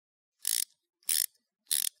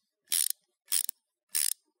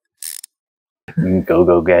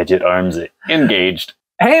Go gadget arms engaged.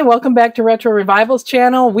 Hey, welcome back to RetroRevivals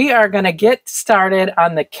Channel. We are going to get started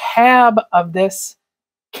on the cab of this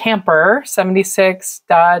camper, 76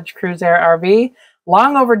 Dodge CruiseAir RV.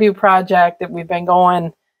 Long overdue project that we've been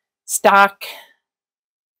going stock,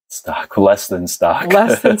 less than stock,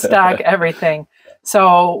 everything.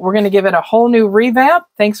 So we're going to give it a whole new revamp.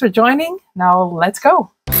 Thanks for joining. Now let's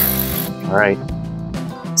go. All right.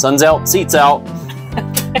 Sun's out, seats out.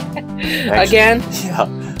 Again? Yeah.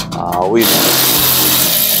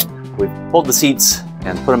 We've pulled the seats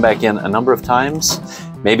and put them back in a number of times.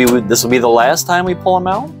 Maybe this will be the last time we pull them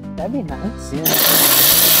out. That'd be nice. Yeah.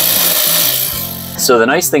 So the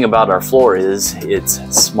nice thing about our floor is it's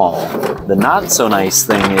small. The not so nice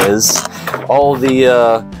thing is all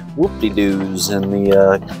the whoop-de-doos and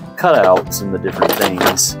the cutouts and the different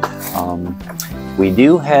things. We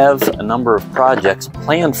do have a number of projects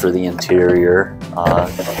planned for the interior.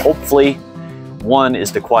 Hopefully, one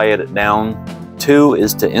is to quiet it down. Two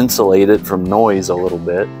is to insulate it from noise a little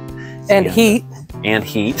bit. And heat. And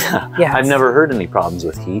heat. Yes. I've never heard any problems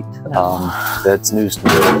with heat. No. That's news to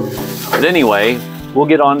me. But anyway, we'll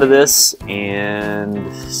get onto this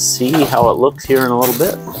and see how it looks here in a little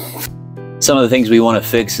bit. Some of the things we want to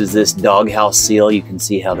fix is this doghouse seal. You can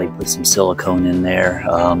see how they put some silicone in there.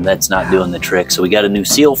 That's not doing the trick. So we got a new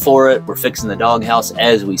seal for it. We're fixing the doghouse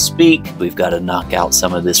as we speak. We've got to knock out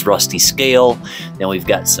some of this rusty scale. Then we've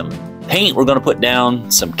got some paint we're going to put down,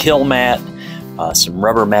 some Killmat, some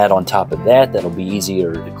rubber mat on top of that. That'll be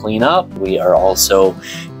easier to clean up. We are also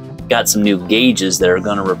got some new gauges that are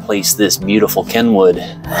going to replace this beautiful Kenwood.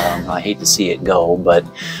 I hate to see it go, but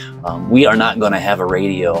we are not going to have a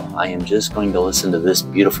radio. I am just going to listen to this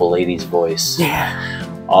beautiful lady's voice. Yeah.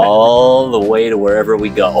 All the way to wherever we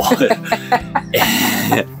go.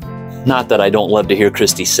 Not that I don't love to hear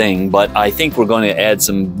Christy sing, but I think we're going to add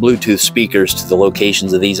some Bluetooth speakers to the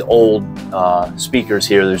locations of these old speakers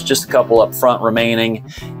here. There's just a couple up front remaining,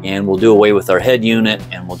 and we'll do away with our head unit,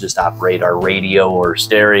 and we'll just operate our radio or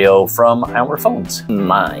stereo from our phones.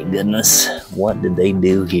 My goodness, what did they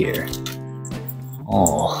do here?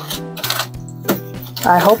 Oh.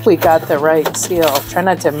 I hope we got the right seal. Try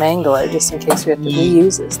not to mangle it just in case we have to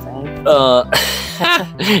reuse this thing.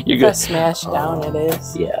 You're gonna smash down it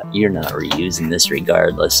is. Yeah, you're not reusing this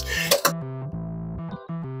regardless.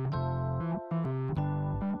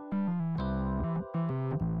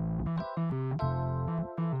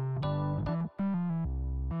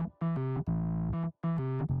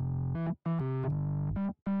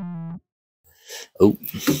 Oh,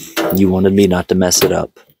 you wanted me not to mess it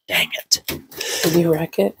up. Dang it. Did you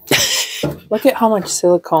wreck it? Look at how much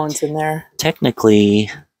silicone's in there.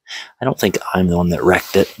 Technically, I don't think I'm the one that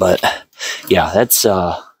wrecked it, but yeah, that's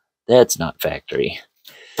not factory.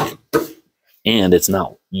 And it's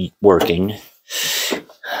not working.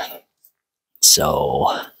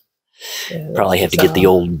 So yeah, probably have to get the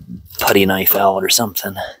old putty knife out or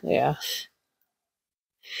something. Yeah.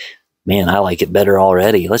 Man, I like it better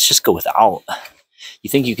already. Let's just go without. You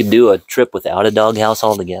think you could do a trip without a doghouse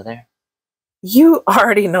altogether? You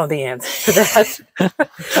already know the answer to that.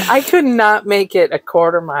 I could not make it a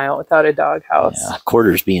quarter mile without a doghouse. Yeah,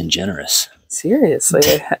 quarter's being generous. Seriously.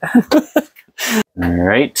 All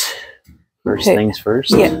right. First things first.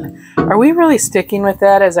 Yeah. Are we really sticking with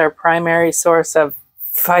that as our primary source of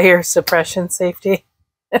fire suppression safety?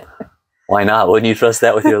 Why not? Wouldn't you trust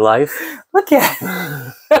that with your life? Look at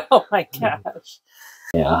it. Oh my gosh.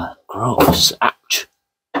 Yeah. Gross. Ouch.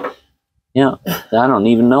 Yeah. I don't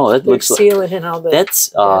even know. That looks like sealing in all the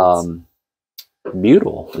that's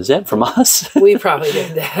beautiful. Is that from us? We probably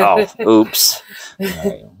did that. Oh, oops.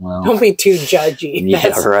 Right, well, don't be too judgy.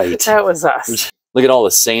 Yeah, right. That was us. Look at all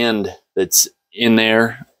the sand that's in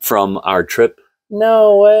there from our trip.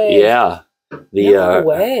 No way. Yeah. The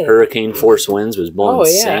hurricane force winds was blowing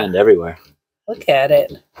sand everywhere. Look at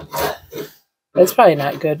it. That's probably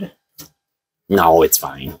not good. No, it's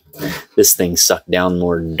fine. This thing sucked down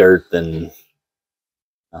more dirt than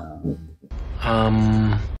an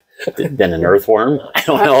earthworm. I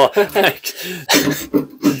don't know.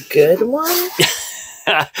 Good one?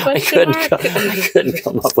 I couldn't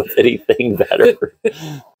come up with anything better.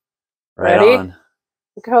 Right. Ready? On.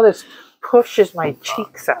 Look how this pushes my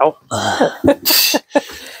cheeks out.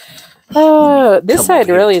 Oh, this side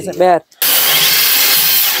really isn't bad.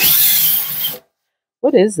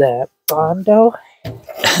 What is that? Bondo?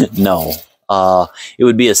 No. It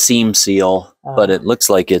would be a seam seal, but it looks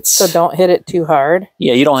like it's... So don't hit it too hard?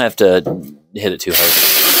 Yeah, you don't have to hit it too hard.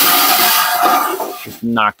 Just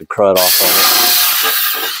knock the crud off of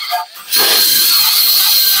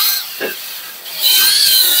it.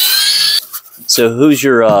 So who's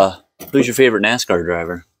your Who's your favorite NASCAR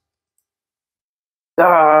driver?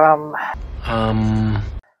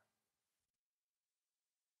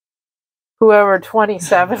 Whoever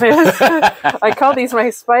 27 is. I call these my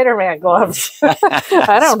Spider-Man gloves.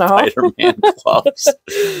 I don't know. Spider-Man gloves.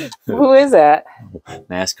 Who is that?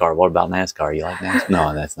 NASCAR. What about NASCAR? You like NASCAR?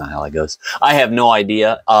 No, that's not how it goes. I have no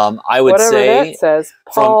idea. I would Whatever say that says.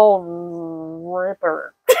 Paul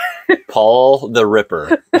Ripper. Paul the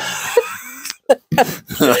Ripper.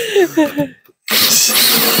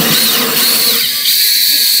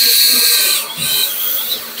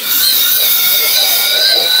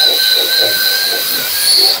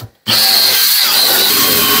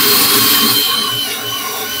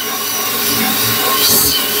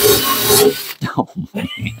 Oh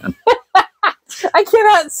man. I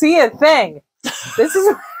cannot see a thing. This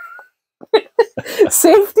is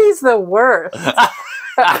safety's the worst.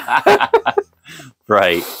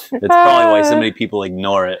 Right. It's probably why so many people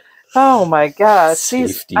ignore it. Oh my gosh.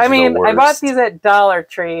 These, I mean, I bought these at Dollar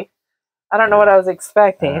Tree. I don't know what I was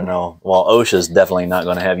expecting. I don't know. Well, OSHA's definitely not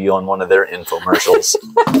going to have you on one of their infomercials.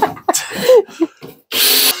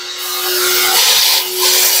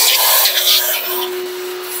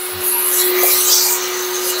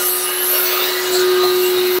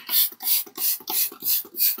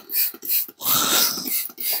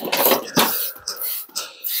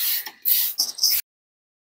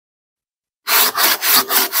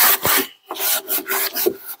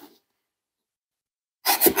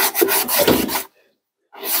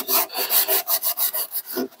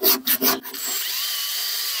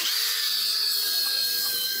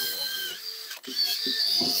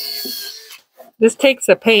 This takes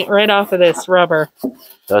the paint right off of this rubber.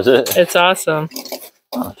 Does it? It's awesome.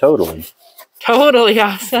 Oh, totally. Totally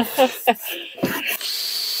awesome.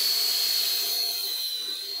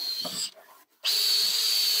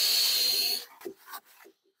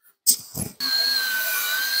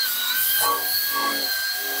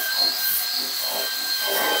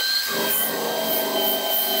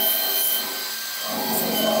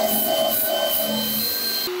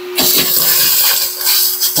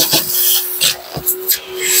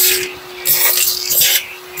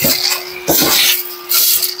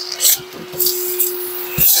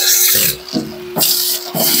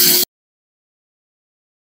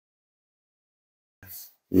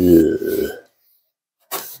 Ugh.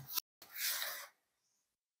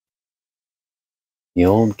 The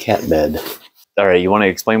old cat bed. All right, you want to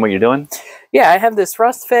explain what you're doing? Yeah, I have this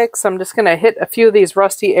rust fix. I'm just going to hit a few of these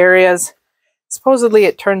rusty areas. Supposedly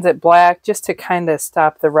it turns it black just to kind of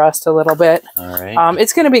stop the rust a little bit. All right.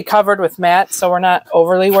 It's going to be covered with matte, so we're not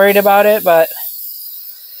overly worried about it, but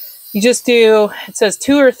you just do, it says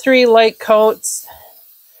 2 or 3 light coats,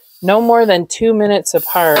 no more than 2 minutes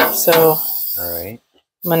apart. So all right.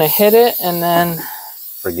 I'm going to hit it and then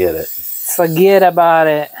forget it. Forget about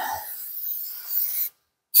it.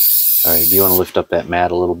 All right, do you want to lift up that mat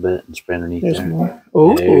a little bit and spray underneath There's there? more.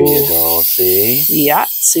 Ooh. There you go, see?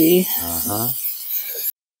 Yahtzee. Uh-huh.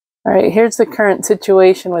 All right, here's the current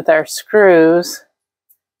situation with our screws.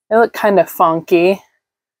 They look kind of funky.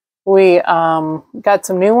 We got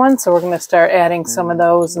some new ones, so we're going to start adding some of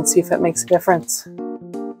those and see if it makes a difference.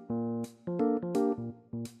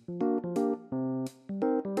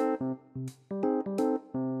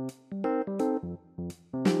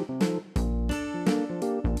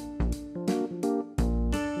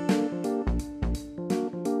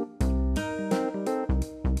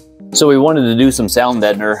 So we wanted to do some sound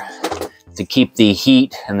deadener to keep the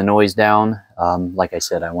heat and the noise down. Like I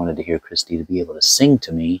said, I wanted to hear Christy to be able to sing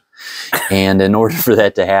to me. And in order for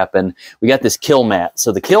that to happen, we got this Killmat.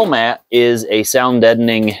 So the Killmat is a sound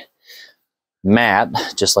deadening mat,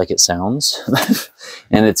 just like it sounds.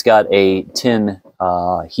 And it's got a tin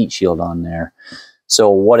heat shield on there. So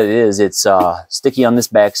what it is, it's sticky on this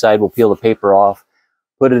backside. We'll peel the paper off,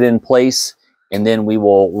 put it in place, and then we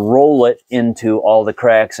will roll it into all the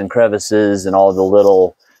cracks and crevices and all the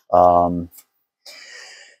little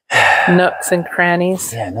nooks and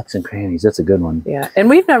crannies. Yeah, nooks and crannies. That's a good one. Yeah, and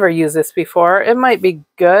we've never used this before. It might be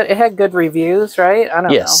good. It had good reviews, right? I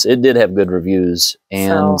don't know. Yes, it did have good reviews.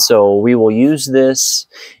 And so we will use this,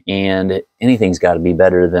 and anything's got to be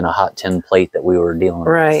better than a hot tin plate that we were dealing with.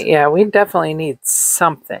 Right, yeah, we definitely need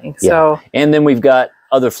something. Yeah. So, and then we've got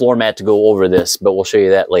other floor mat to go over this, but we'll show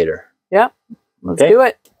you that later. Yep. Okay. Let's do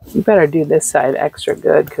it. You better do this side extra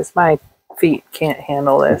good because my feet can't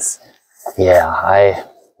handle this. Yeah, I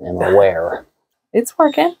am aware. It's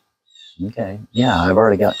working. Okay. Yeah, I've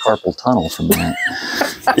already got carpal tunnel from that.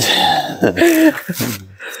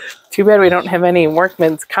 Too bad we don't have any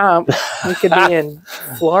workman's comp. We could be in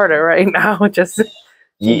Florida right now just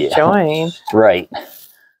enjoying. Right.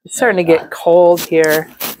 It's starting to get cold here.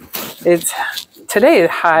 Today the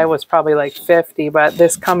high was probably like 50, but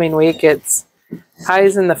this coming week it's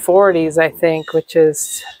highs in the 40s, I think, which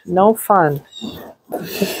is no fun.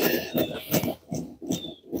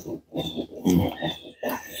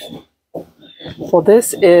 Well,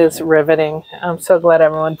 this is riveting. I'm so glad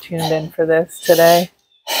everyone tuned in for this today.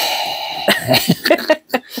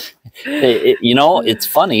 You know, it's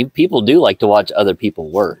funny. People do like to watch other people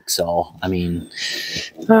work. So, I mean,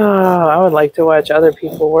 oh, I would like to watch other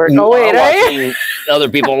people work. Oh, wait, watching other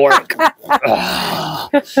people work.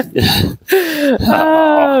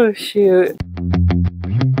 Oh, shoot.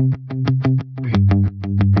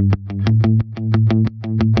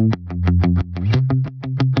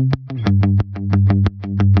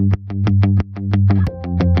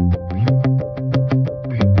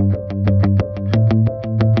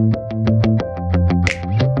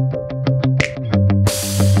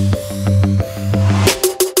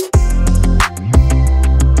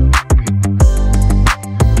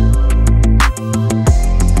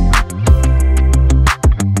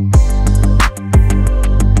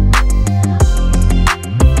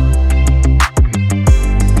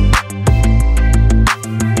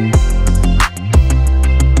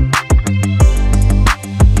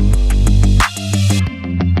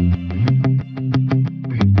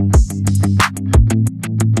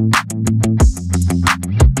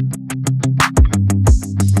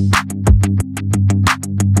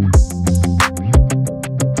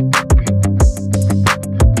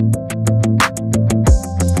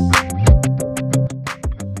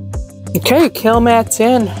 Okay, Killmat's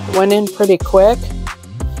in. Went in pretty quick.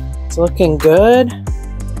 It's looking good.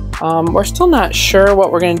 We're still not sure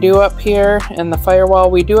what we're going to do up here in the firewall.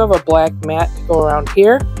 We do have a black mat to go around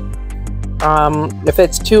here. If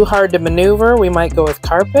it's too hard to maneuver, we might go with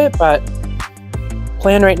carpet, but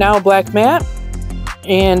plan right now, black mat.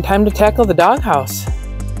 And time to tackle the doghouse.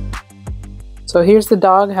 So here's the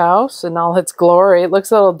doghouse in all its glory. It looks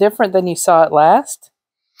a little different than you saw it last.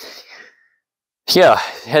 Yeah,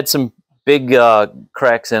 had some big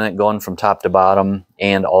cracks in it going from top to bottom,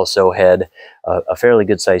 and also had a fairly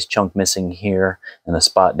good sized chunk missing here and a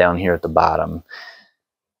spot down here at the bottom.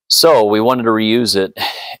 So we wanted to reuse it,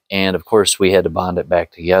 and of course we had to bond it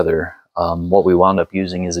back together. What we wound up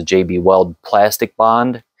using is a JB Weld plastic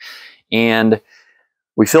bond, and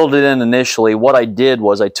we filled it in initially. What I did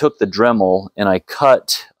was I took the Dremel and I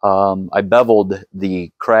I beveled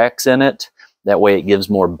the cracks in it. That way it gives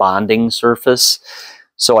more bonding surface.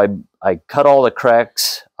 So I cut all the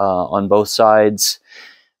cracks on both sides,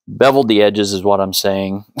 beveled the edges is what I'm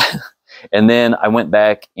saying. And then I went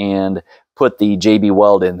back and put the JB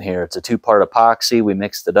Weld in here. It's a 2-part epoxy. We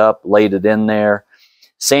mixed it up, laid it in there,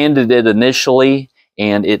 sanded it initially,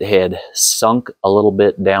 and it had sunk a little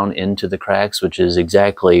bit down into the cracks, which is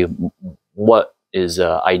exactly what is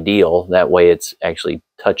ideal. That way it's actually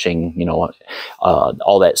touching, you know,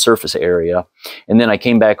 all that surface area. And then I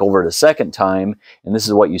came back over the second time, and this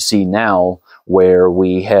is what you see now, where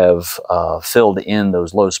we have filled in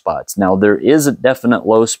those low spots. Now there is a definite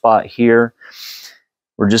low spot here.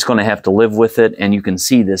 We're just going to have to live with it, and you can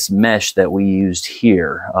see this mesh that we used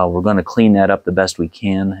here. We're going to clean that up the best we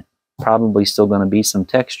can. Probably still going to be some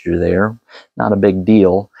texture there. Not a big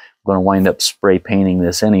deal. I'm going to wind up spray painting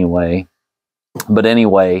this anyway. But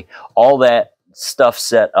anyway, all that stuff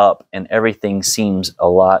set up and everything seems a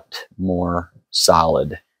lot more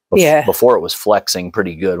solid. Yeah. Before it was flexing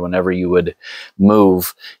pretty good whenever you would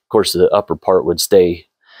move. Of course, the upper part would stay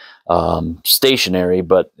stationary,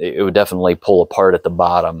 but it would definitely pull apart at the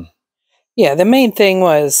bottom. Yeah, the main thing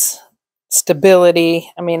was stability.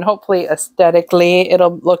 I mean, hopefully aesthetically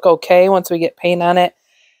it'll look okay once we get paint on it.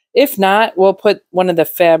 If not, we'll put one of the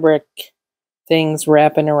fabric things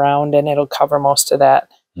wrapping around and it'll cover most of that.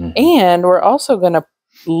 Mm-hmm. And we're also going to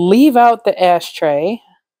leave out the ashtray.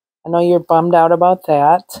 I know you're bummed out about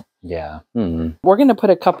that. Yeah. Mm-hmm. We're going to put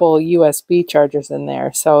a couple USB chargers in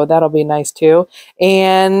there, so that'll be nice too.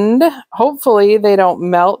 And hopefully they don't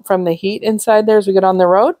melt from the heat inside there as we get on the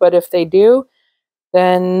road, but if they do,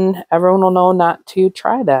 then everyone will know not to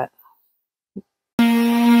try that.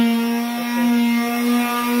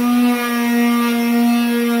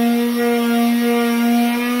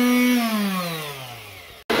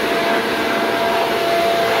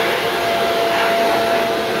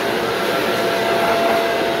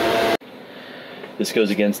 This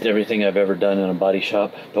goes against everything I've ever done in a body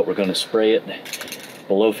shop, but we're going to spray it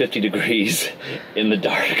below 50 degrees in the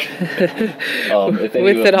dark.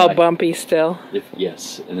 With it all bumpy still.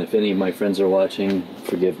 Yes, and if any of my friends are watching,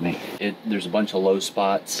 forgive me. There's a bunch of low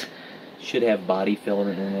spots. Should have body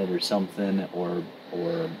filler in it or something, or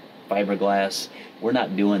fiberglass. We're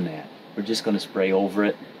not doing that. We're just going to spray over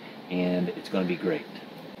it, and it's going to be great.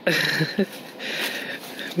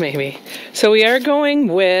 Maybe. So we are going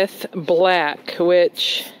with black,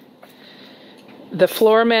 which the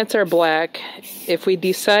floor mats are black. If we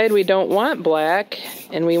decide we don't want black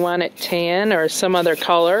and we want it tan or some other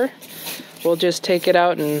color, we'll just take it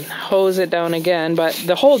out and hose it down again. But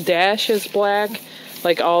the whole dash is black,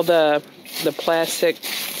 like all the plastic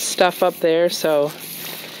stuff up there, so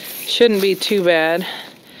shouldn't be too bad.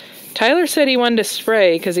 Tyler said he wanted to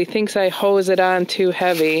spray because he thinks I hose it on too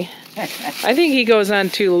heavy. I think he goes on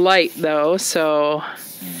too light though, so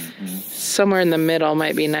somewhere in the middle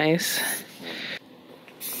might be nice.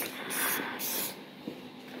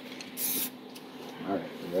 All right,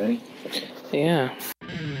 you ready? Yeah.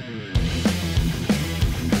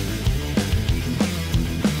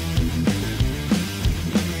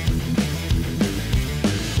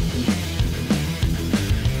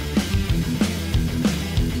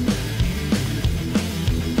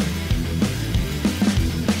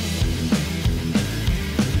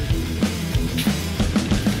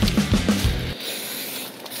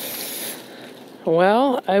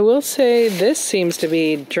 Well, I will say this seems to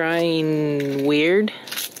be drying weird.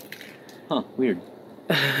 Huh, weird.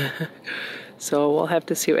 So we'll have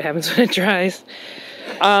to see what happens when it dries.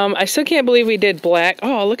 I still can't believe we did black.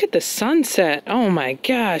 Oh, look at the sunset. Oh my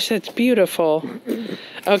gosh, that's beautiful.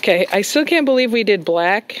 Okay, I still can't believe we did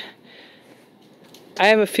black. I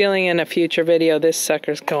have a feeling in a future video this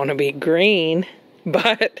sucker's going to be green.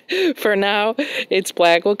 But for now, it's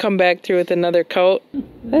black. We'll come back through with another coat.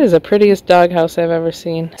 That is the prettiest doghouse I've ever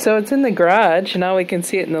seen. So it's in the garage. Now we can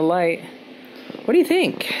see it in the light. What do you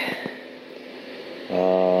think?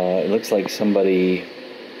 It looks like somebody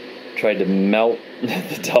tried to melt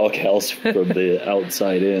the doghouse from the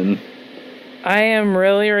outside in. I am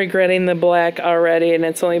really regretting the black already, and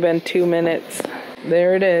it's only been 2 minutes.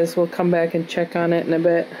 There it is. We'll come back and check on it in a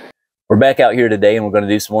bit. We're back out here today, and we're going to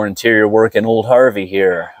do some more interior work in Old Harvey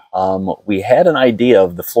here. We had an idea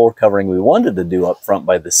of the floor covering we wanted to do up front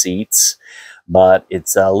by the seats, but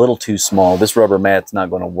it's a little too small. This rubber mat's not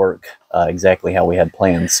going to work exactly how we had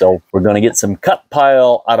planned. So we're going to get some cut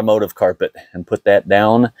pile automotive carpet and put that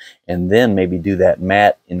down, and then maybe do that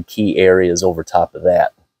mat in key areas over top of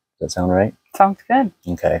that. Does that sound right? Sounds good.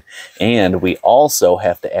 Okay. And we also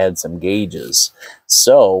have to add some gauges.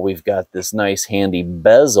 So we've got this nice handy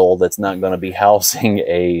bezel that's not going to be housing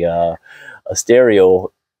a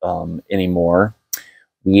stereo anymore.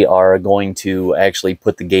 We are going to actually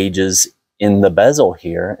put the gauges in the bezel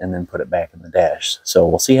here and then put it back in the dash. So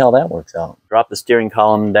we'll see how that works out. Drop the steering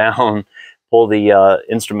column down, pull the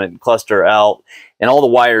instrument cluster out, and all the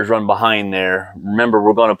wires run behind there. Remember,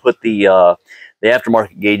 we're going to put the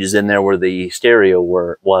aftermarket gauges in there where the stereo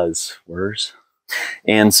was.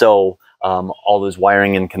 And so all those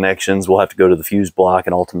wiring and connections will have to go to the fuse block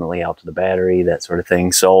and ultimately out to the battery, that sort of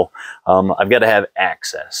thing. So I've got to have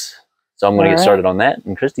access. So I'm going to get started on that,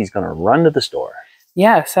 and Christy's going to run to the store.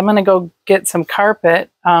 Yes, I'm going to go get some carpet.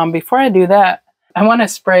 Before I do that, I want to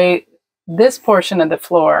spray this portion of the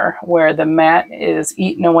floor where the mat is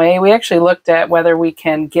eaten away. We actually looked at whether we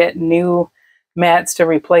can get new mats to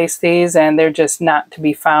replace these, and they're just not to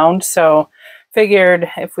be found. So figured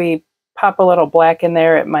if we pop a little black in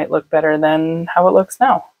there, it might look better than how it looks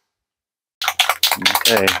now.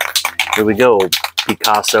 Okay, here we go,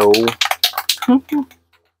 Picasso.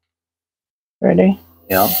 Ready?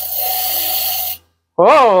 Yeah.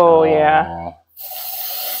 Oh, yeah.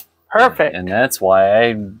 Perfect. And that's why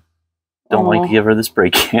I don't like to give her the spray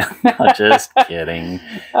can. Just kidding.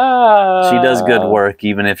 She does good work,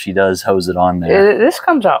 even if she does hose it on there. This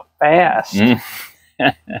comes out fast.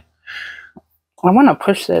 I want to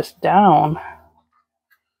push this down.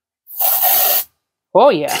 Oh,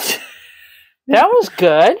 yeah. That was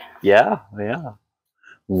good. Yeah, yeah.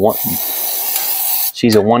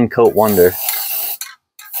 She's a one-coat wonder.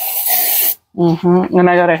 And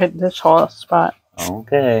I got to hit this whole spot.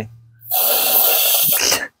 Okay.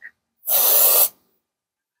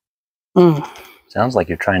 Sounds like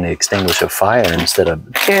you're trying to extinguish a fire instead of...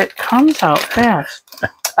 It comes out fast.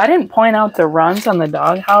 I didn't point out the runs on the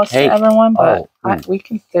doghouse to everyone, but we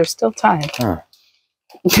can. There's still time. Huh.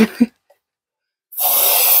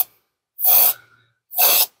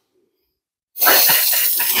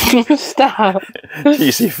 Stop.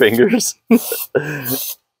 You see fingers?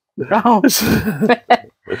 Oh.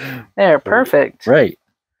 There, perfect. Right.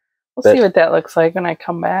 We'll see what that looks like when I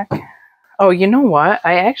come back. Oh, you know what?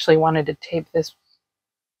 I actually wanted to tape this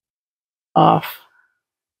off.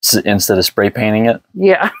 Instead of spray painting it?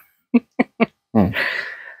 Yeah. Okay. You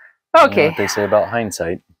know what they say about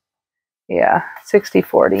hindsight. Yeah,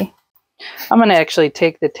 60-40. I'm going to actually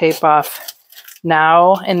take the tape off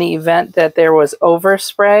now in the event that there was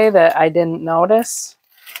overspray that I didn't notice,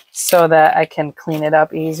 so that I can clean it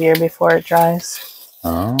up easier before it dries.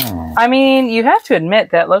 Oh. I mean, you have to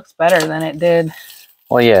admit that looks better than it did.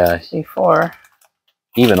 Well, yeah. Before.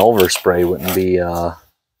 Even overspray wouldn't be a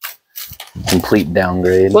complete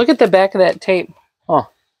downgrade. Look at the back of that tape. Oh,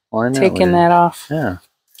 well, taking that off. Yeah.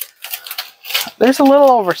 There's a little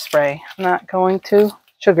overspray. I'm not going to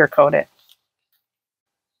sugarcoat it.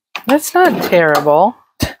 That's not terrible.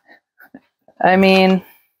 I mean,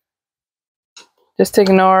 just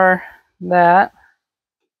ignore that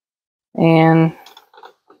and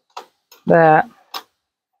that.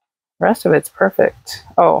 The rest of it's perfect.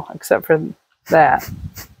 Oh, except for that.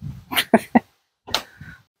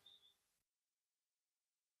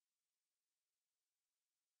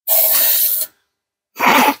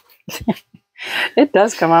 It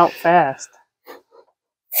does come out fast.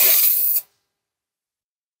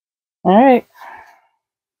 All right.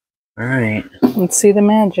 All right. Let's see the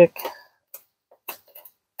magic.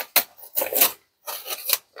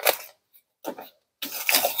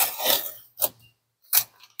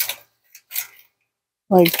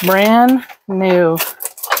 Like brand new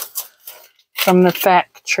from the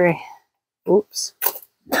factory. Oops.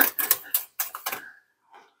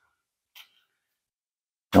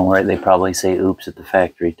 Don't worry, they probably say oops at the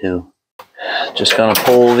factory too. Just gonna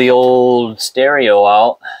pull the old stereo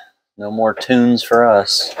out. No more tunes for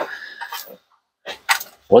us.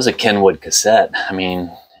 Was a Kenwood cassette. I mean,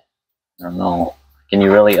 I don't know. Can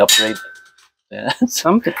you really upgrade that?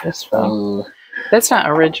 Something this one. That's not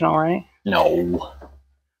original, right? No.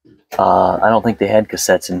 I don't think they had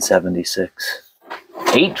cassettes in '76.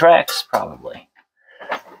 8 tracks, probably.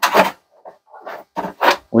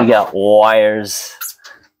 We got wires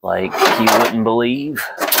like you wouldn't believe.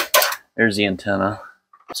 There's the antenna.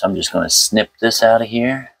 So I'm just going to snip this out of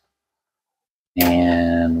here.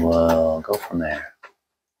 And we'll go from there.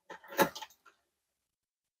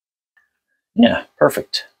 Yeah,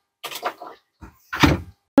 perfect.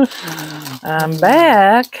 I'm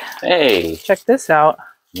back. Hey. Check this out.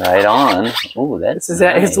 Right on. Oh, that's Is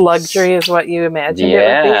that nice. as luxury as what you imagined it would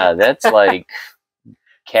Yeah, be? that's like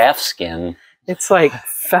calf skin. It's like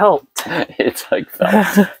felt. It's like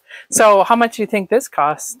felt. So how much do you think this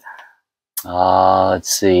cost? Let's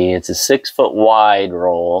see. It's a 6-foot wide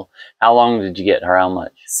roll. How long did you get her? How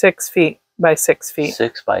much? 6 feet by 6 feet.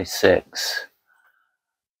 6 by 6.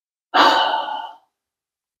 Is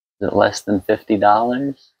it less than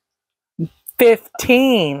 $50?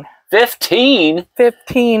 15. 15?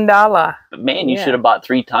 $15. But man, you should have bought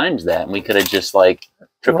 3 times that, and we could have just like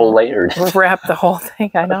triple layered. Wrap the whole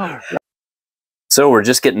thing. I know. So we're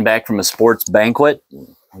just getting back from a sports banquet.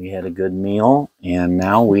 We had a good meal, and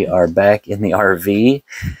now we are back in the RV.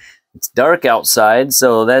 It's dark outside,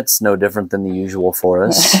 so that's no different than the usual for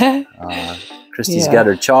us. Christy's got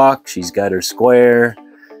her chalk. She's got her square.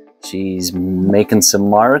 She's making some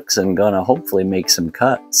marks and gonna hopefully make some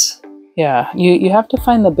cuts. Yeah, you have to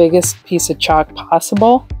find the biggest piece of chalk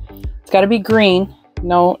possible. It's got to be green.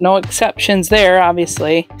 No exceptions there,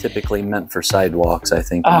 obviously. Typically meant for sidewalks, I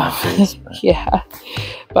think. In my case, but. Yeah,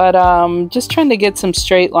 but just trying to get some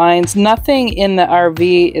straight lines. Nothing in the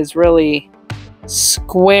RV is really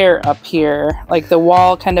square up here. Like the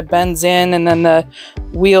wall kind of bends in, and then the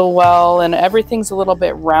wheel well, and everything's a little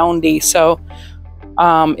bit roundy. So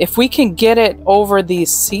if we can get it over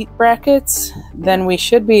these seat brackets, then we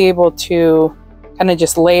should be able to kind of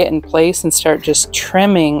just lay it in place and start just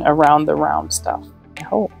trimming around the round stuff. I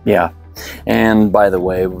hope. Yeah. And by the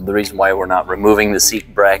way, the reason why we're not removing the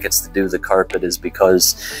seat brackets to do the carpet is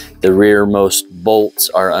because the rearmost bolts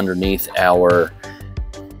are underneath our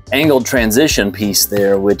angled transition piece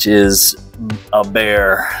there, which is a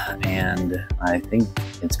bear. And I think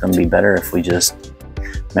it's going to be better if we just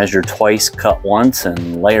measure twice, cut once,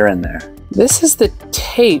 and layer in there. This is the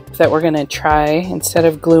tape that we're going to try instead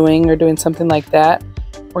of gluing or doing something like that.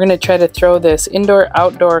 We're going to try to throw this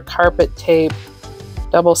indoor-outdoor carpet tape,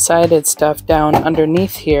 double-sided stuff down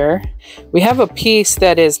underneath here. We have a piece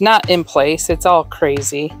that is not in place. It's all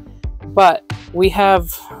crazy. But we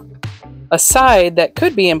have a side that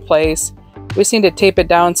could be in place. We just need to tape it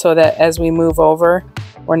down so that as we move over,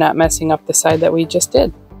 we're not messing up the side that we just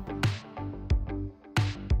did.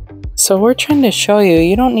 So we're trying to show you,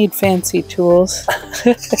 you don't need fancy tools.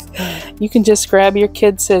 You can just grab your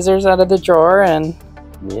kid's scissors out of the drawer and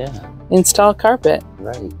install carpet.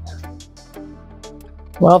 Right.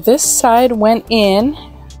 Well, this side went in,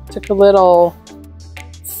 took a little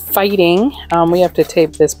fighting. We have to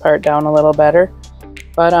tape this part down a little better.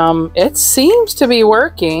 But it seems to be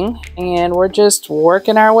working, and we're just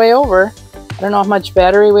working our way over. I don't know how much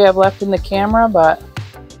battery we have left in the camera, but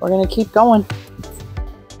we're gonna keep going.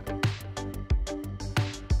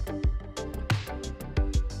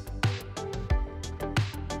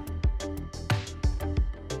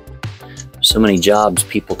 So many jobs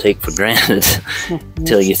people take for granted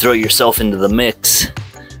until you throw yourself into the mix.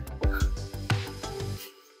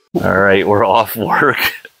 All right, we're off work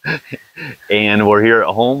and we're here at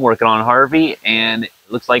home working on Harvey, and it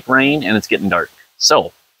looks like rain and it's getting dark.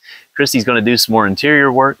 So Christy's going to do some more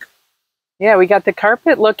interior work. Yeah, we got the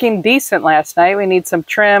carpet looking decent last night. We need some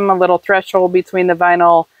trim, a little threshold between the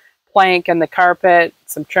vinyl plank and the carpet,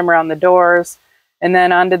 some trim around the doors. And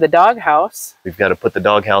then onto the doghouse. We've got to put the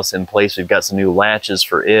doghouse in place. We've got some new latches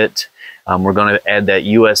for it. We're going to add that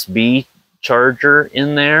USB charger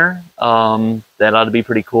in there. That ought to be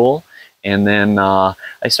pretty cool. And then I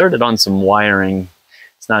started on some wiring.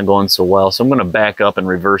 It's not going so well. So I'm going to back up and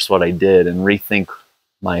reverse what I did and rethink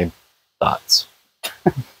my thoughts.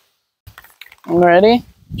 Ready?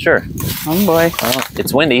 Sure. Oh boy. Well,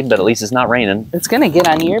 it's windy, but at least it's not raining. It's going to get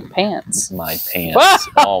on your pants. My pants.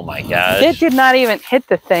 Oh my gosh. It did not even hit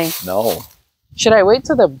the thing. No. Should I wait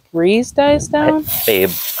till the breeze dies down?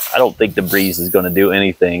 Babe, I don't think the breeze is going to do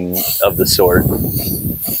anything of the sort.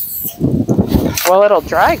 Well, it'll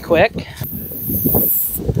dry quick.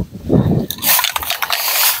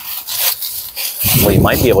 Well, you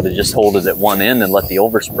might be able to just hold it at one end and let the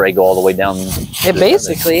overspray go all the way down. It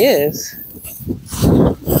basically is.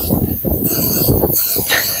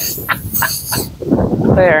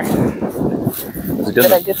 There.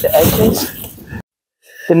 Did I get the edges?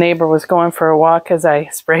 The neighbor was going for a walk as I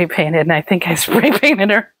spray painted, and I think I spray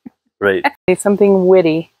painted her. Right. Something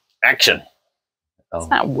witty. Action. It's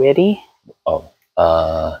not witty. Oh.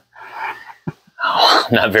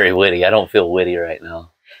 Not very witty. I don't feel witty right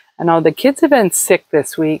now. I know the kids have been sick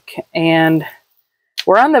this week, and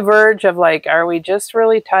we're on the verge of like, are we just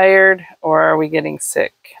really tired or are we getting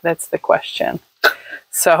sick? That's the question.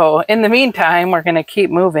 So in the meantime, we're going to keep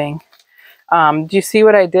moving. Do you see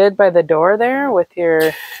what I did by the door there with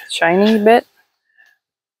your shiny bit?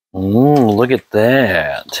 Look at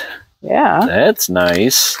that. Yeah. That's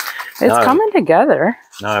nice. It's coming together.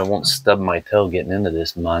 Now I won't stub my toe getting into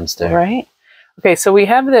this monster. Right. Okay, so we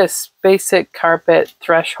have this basic carpet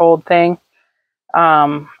threshold thing.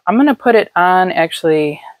 I'm going to put it on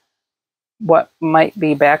actually what might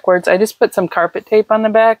be backwards. I just put some carpet tape on the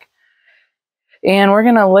back. And we're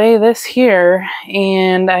going to lay this here.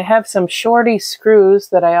 And I have some shorty screws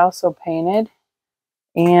that I also painted.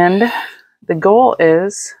 And the goal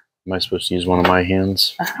is... Am I supposed to use one of my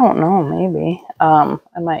hands? I don't know, maybe. I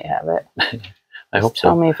might have it. I hope so.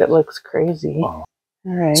 Tell me if it looks crazy. Oh.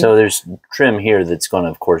 All right. So there's trim here that's going to,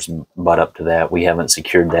 of course, butt up to that. We haven't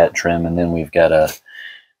secured that trim. And then we've got to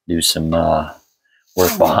do some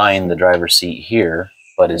work behind the driver's seat here.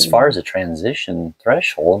 But as far as a transition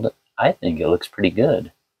threshold, I think it looks pretty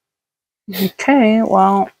good. Okay,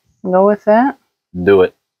 well, go with that. Do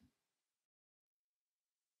it.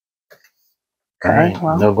 Okay, all right,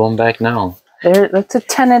 well, no going back now. That's a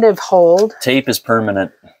tentative hold. Tape is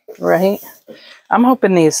permanent. Right. I'm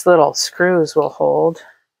hoping these little screws will hold.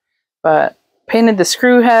 But painted the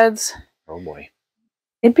screw heads. Oh boy.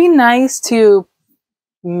 It'd be nice to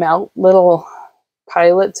melt little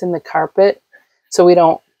pilots in the carpet so we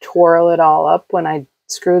don't twirl it all up when I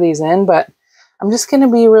screw these in, but I'm just going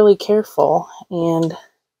to be really careful and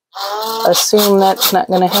assume that's not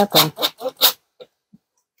going to happen.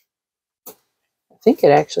 I think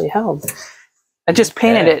it actually held. I just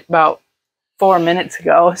painted it about 4 minutes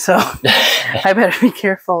ago, so I better be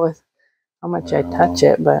careful with how much I touch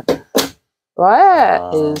it, but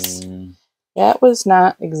that was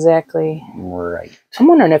not exactly right. I'm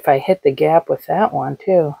wondering if I hit the gap with that one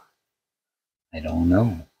too. I don't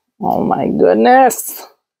know. Oh my goodness.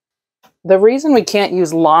 The reason we can't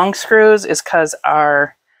use long screws is because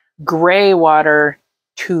our gray water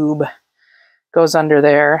tube goes under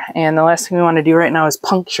there. And the last thing we want to do right now is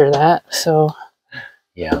puncture that. So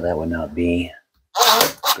yeah, that would not be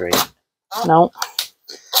great. No.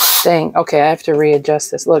 Dang. Okay, I have to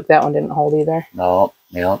readjust this. Look, that one didn't hold either. No,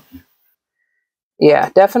 yeah. Yeah,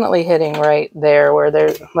 definitely hitting right there where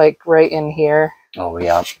they're like right in here. Oh,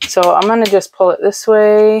 yeah. So I'm going to just pull it this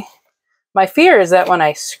way. My fear is that when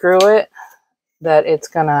I screw it, that it's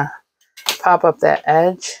going to pop up that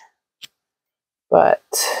edge. But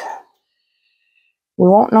we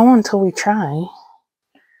won't know until we try. All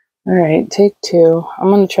right, take two. I'm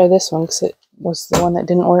going to try this one because it was the one that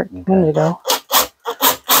didn't work a minute ago.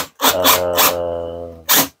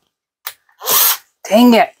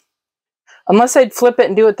 Dang it. Unless I'd flip it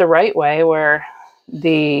and do it the right way, where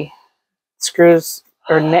the screws,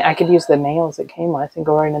 or I could use the nails it came with and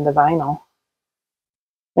go right in the vinyl.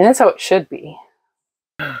 I mean, that's how it should be.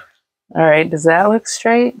 All right, does that look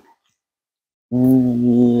straight?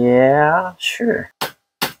 Yeah, sure.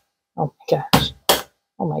 Oh my gosh.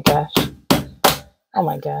 Oh my gosh. Oh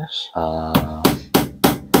my gosh.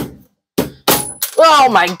 Oh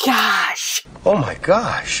my gosh. Oh my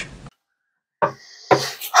gosh.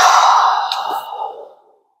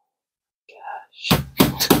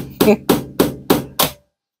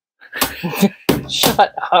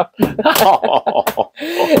 Shut up.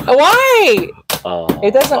 Why?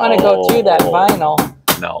 It doesn't want to go through that vinyl.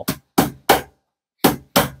 No.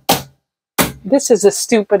 This is the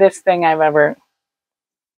stupidest thing I've ever...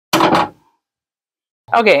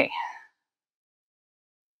 Okay.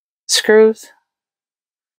 Screws?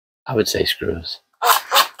 I would say screws.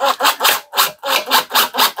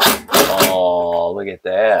 Oh, look at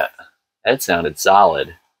that. That sounded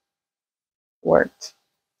solid. Worked.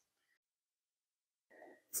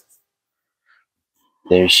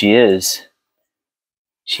 There she is.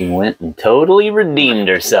 She went and totally redeemed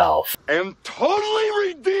herself. And totally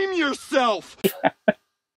redeem yourself. All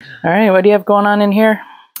right, what do you have going on in here?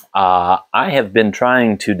 I have been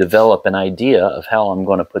trying to develop an idea of how I'm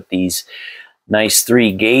going to put these nice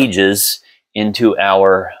 3 gauges into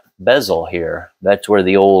our bezel here. That's where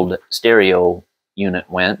the old stereo unit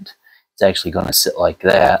went. It's actually going to sit like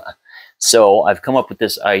that. So I've come up with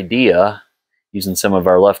this idea using some of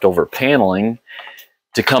our leftover paneling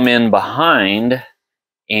to come in behind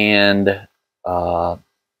and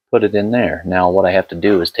put it in there. Now what I have to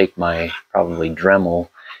do is take my probably Dremel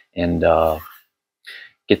and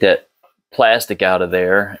get that plastic out of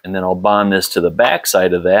there, and then I'll bond this to the back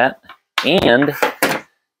side of that, and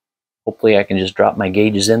hopefully I can just drop my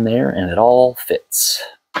gauges in there and it all fits.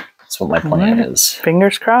 That's what my plan is.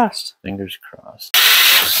 Fingers crossed. Fingers crossed.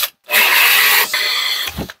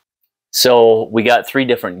 So we got 3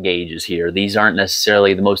 different gauges here. These aren't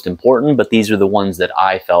necessarily the most important, but these are the ones that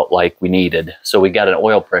I felt like we needed. So we got an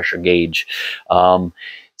oil pressure gauge.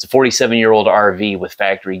 It's a 47-year-old RV with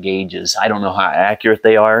factory gauges. I don't know how accurate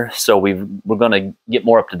they are, so we're going to get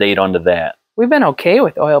more up to date onto that. We've been okay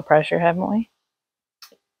with oil pressure, haven't we?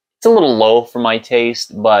 It's a little low for my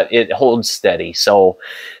taste, but it holds steady, so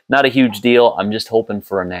not a huge deal. I'm just hoping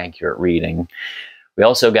for an accurate reading. We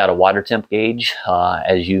also got a water temp gauge.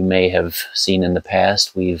 As you may have seen in the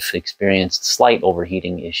past, we've experienced a slight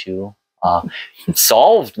overheating issue. It's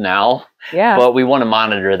solved now, yeah, but we want to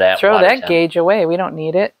monitor that. Throw that gauge away. We don't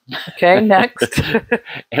need it. Okay, next.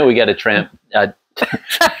 And we got a trans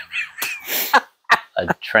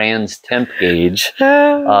temp gauge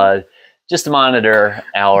just to monitor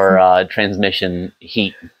our transmission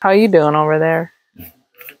heat. How you doing over there?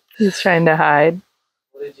 He's trying to hide.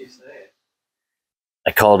 What did you say?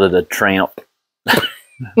 I called it a tramp.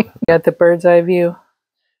 Got the bird's eye view.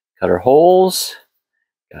 Cut our holes.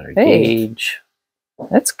 Got our gauge.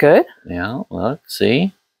 That's good. Yeah, well, let's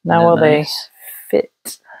see. Now will they fit?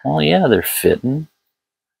 Well, yeah, they're fitting.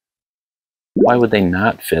 Why would they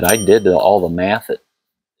not fit? I did all the math that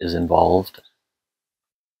is involved.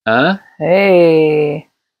 Huh? Hey.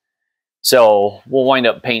 So we'll wind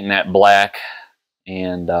up painting that black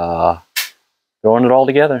and throwing it all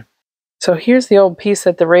together. So here's the old piece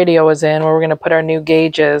that the radio was in where we're going to put our new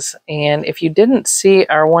gauges. And if you didn't see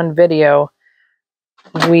our one video,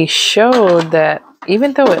 we showed that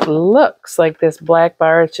even though it looks like this black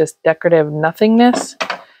bar is just decorative nothingness,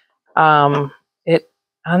 on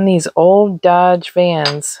these old Dodge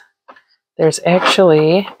vans, there's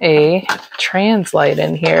actually a trans light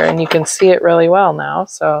in here, and you can see it really well now.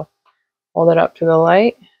 So hold it up to the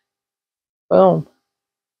light. Boom.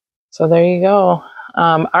 So there you go.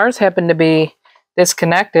 Ours happened to be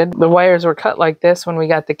disconnected. The wires were cut like this when we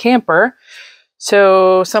got the camper.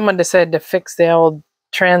 So someone decided to fix the old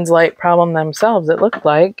trans light problem themselves, it looked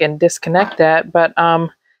like, and disconnect that. But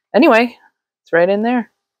anyway, it's right in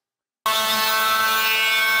there.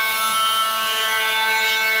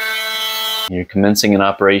 You're commencing an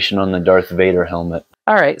operation on the Darth Vader helmet.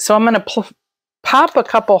 All right, so I'm going to pop a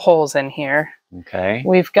couple holes in here. Okay.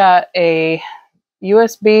 We've got a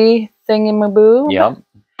USB thingamaboo.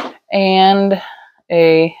 Yep. And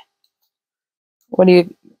a, what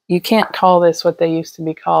do you can't call this what they used to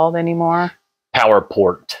be called anymore. Power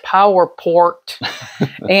port. Power port.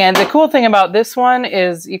 And the cool thing about this one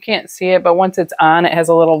is you can't see it, but once it's on, it has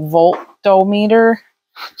a little voltometer.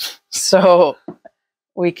 So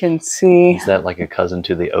we can see. Is that like a cousin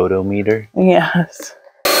to the odometer? Yes.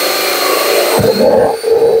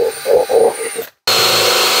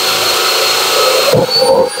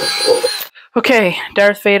 Okay,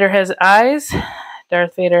 Darth Vader has eyes.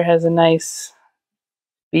 Darth Vader has a nice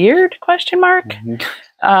beard, question mark.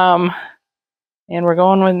 And we're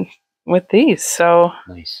going with these. So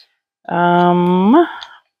Nice.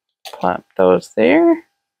 plop those there.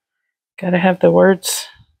 Gotta have the words,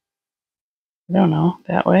 I don't know,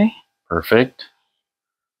 that way. Perfect.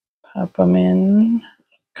 Pop them in.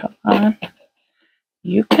 Come on.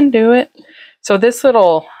 You can do it. So this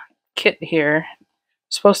little kit here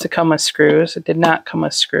is supposed to come with screws. It did not come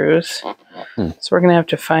with screws. So we're going to have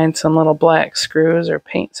to find some little black screws or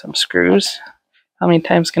paint some screws. How many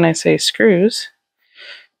times can I say screws?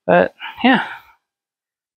 But yeah,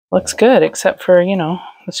 looks good except for, you know,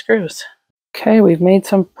 the screws. Okay, we've made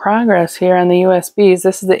some progress here on the USBs.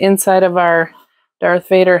 This is the inside of our Darth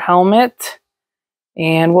Vader helmet.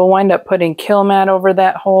 And we'll wind up putting Killmat over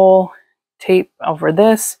that hole, tape over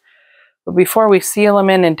this. But before we seal them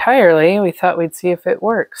in entirely, we thought we'd see if it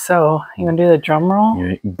works. So, you want to do the drum roll?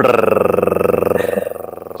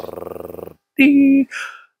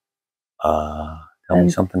 Tell me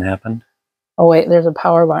something happened. Oh, wait, there's a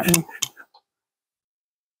power button.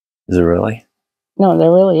 Is it really? No,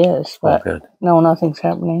 there really is. But good. no, nothing's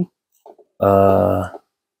happening. I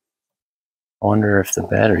wonder if the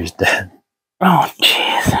battery's dead. Oh,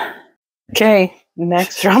 jeez. Okay,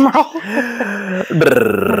 next drum roll.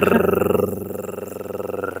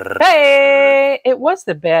 Hey, it was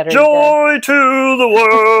the battery. Joy to the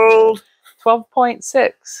world.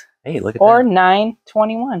 12.6. Hey, look at or that.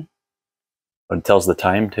 9:21. But it tells the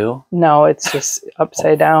time too? No, it's just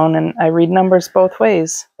upside down, and I read numbers both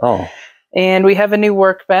ways. Oh. And we have a new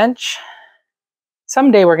workbench.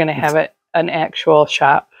 Someday we're going to have it an actual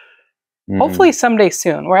shop. Hopefully someday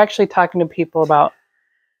soon. We're actually talking to people about,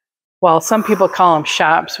 well, some people call them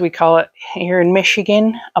shops. We call it here in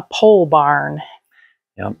Michigan a pole barn.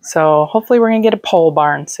 Yep. So hopefully we're going to get a pole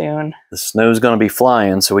barn soon. The snow's going to be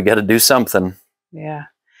flying, so we got to do something. Yeah.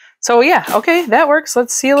 So yeah, okay, that works.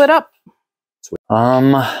 Let's seal it up.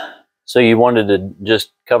 So you wanted to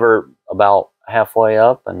just cover about halfway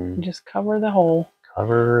up and just cover the hole.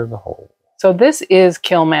 Cover the hole. So this is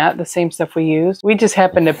Killmat, the same stuff we used. We just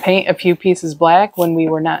happened to paint a few pieces black when we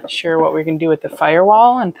were not sure what we were going to do with the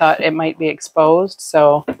firewall and thought it might be exposed.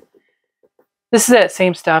 So this is that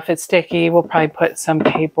same stuff. It's sticky. We'll probably put some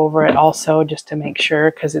tape over it also just to make sure,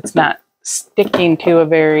 because it's not sticking to a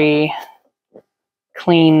very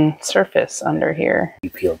clean surface under here. You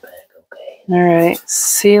peel back, okay. All right,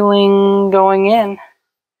 sealing going in.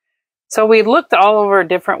 So we looked all over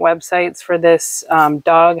different websites for this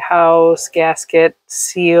doghouse, gasket,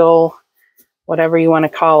 seal, whatever you want to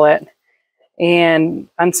call it. And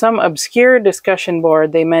on some obscure discussion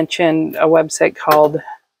board, they mentioned a website called, I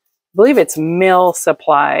believe it's Mill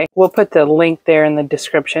Supply. We'll put the link there in the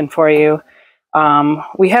description for you.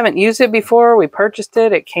 We haven't used it before. We purchased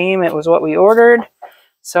it. It came. It was what we ordered.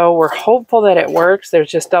 So we're hopeful that it works.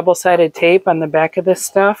 There's just double-sided tape on the back of this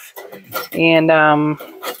stuff. And,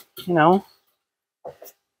 you know,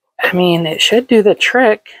 I mean, it should do the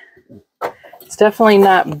trick. It's definitely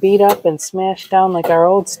not beat up and smashed down like our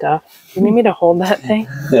old stuff. You need me to hold that thing?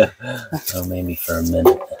 Oh, maybe for a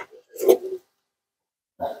minute.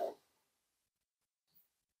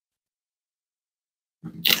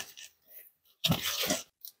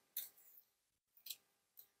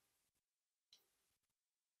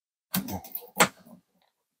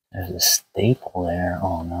 There's a staple there.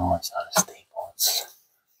 Oh no, it's not a staple. It's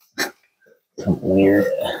something weird.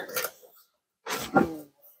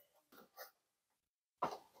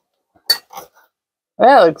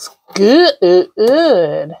 That looks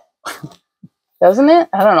good. Doesn't it?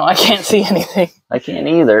 I don't know. I can't see anything. I can't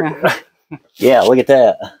either. Yeah, look at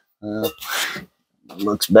that.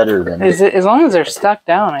 Looks better than Is it, as long as they're stuck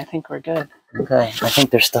down, I think we're good. Okay, I think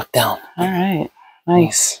they're stuck down. All right.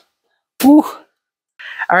 Nice. Woo.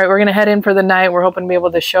 All right, we're going to head in for the night. We're hoping to be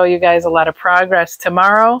able to show you guys a lot of progress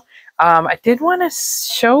tomorrow. I did want to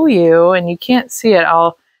show you, and you can't see it.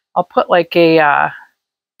 I'll put like a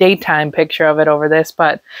daytime picture of it over this,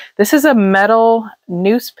 but this is a metal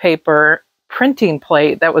newspaper printing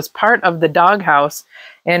plate that was part of the doghouse,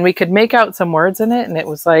 and we could make out some words in it, and it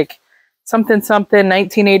was like something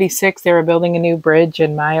 1986. They were building a new bridge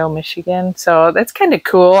in Mayo, Michigan. So that's kind of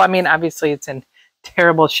cool. I mean, obviously it's in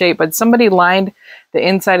terrible shape, but somebody lined the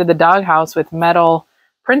inside of the doghouse with metal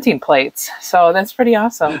printing plates. So that's pretty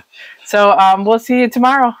awesome. So we'll see you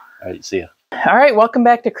tomorrow. All right, see ya. All right, welcome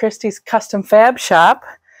back to Christy's Custom Fab Shop.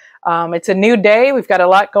 It's a new day. We've got a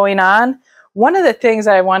lot going on. One of the things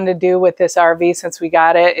I wanted to do with this RV since we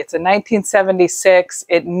got it, it's a 1976.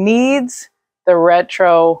 It needs the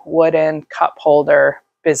retro wooden cup holder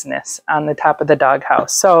business on the top of the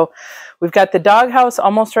doghouse. So We've got the doghouse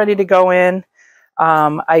almost ready to go in.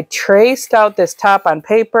 I traced out this top on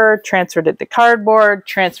paper, transferred it to cardboard,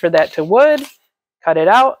 transferred that to wood, cut it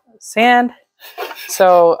out, sand.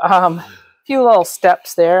 So a few little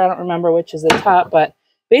steps there. I don't remember which is the top, but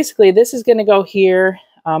basically this is going to go here.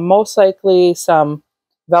 Most likely some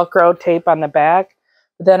Velcro tape on the back.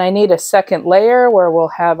 But then I need a second layer where we'll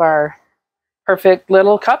have our perfect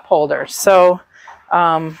little cup holders. So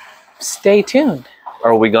stay tuned.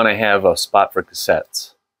 Are we going to have a spot for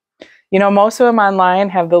cassettes? You know, most of them online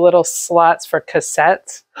have the little slots for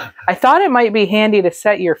cassettes. I thought it might be handy to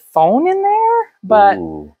set your phone in there, but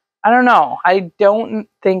ooh, I don't know. I don't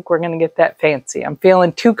think we're going to get that fancy. I'm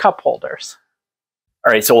feeling 2 cup holders.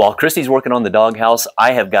 All right, so while Christy's working on the doghouse,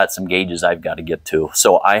 I have got some gauges I've got to get to.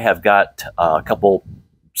 So I have got a couple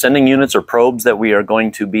sending units or probes that we are going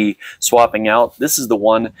to be swapping out. This is the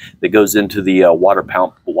one that goes into the water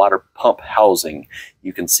pump housing.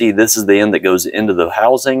 You can see this is the end that goes into the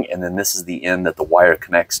housing, and then this is the end that the wire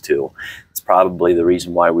connects to. It's probably the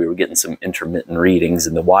reason why we were getting some intermittent readings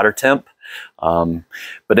in the water temp.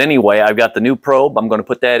 But anyway, I've got the new probe. I'm going to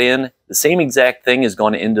put that in. The same exact thing is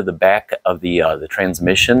going into the back of the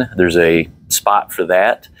transmission. There's a spot for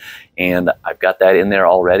that, and I've got that in there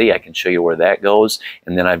already. I can show you where that goes,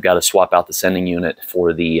 and then I've got to swap out the sending unit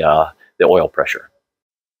for the oil pressure.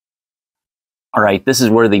 All right, this is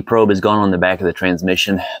where the probe has gone on the back of the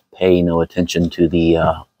transmission. Pay no attention to the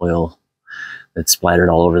oil that's splattered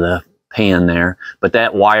all over the pan there, but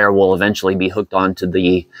that wire will eventually be hooked onto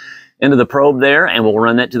the end of the probe there, and we'll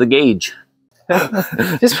run that to the gauge.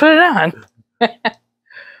 Just put it on.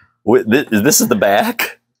 This is the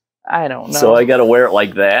back? I don't know. So I got to wear it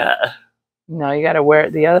like that? No, you got to wear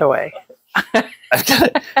it the other way.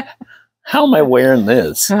 How am I wearing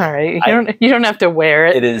this? All right, you don't have to wear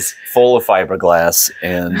it. It is full of fiberglass,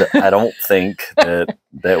 and I don't think that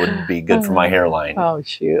would be good for my hairline. Oh,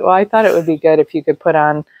 shoot. Well, I thought it would be good if you could put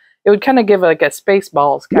on, it would kind of give like a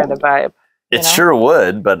Spaceballs kind of vibe. It sure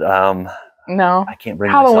would, but no, I can't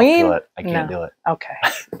bring Halloween? myself to it. I can't do it. Okay,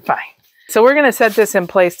 fine. So we're going to set this in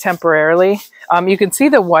place temporarily. You can see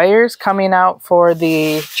the wires coming out for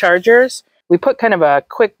the chargers. We put kind of a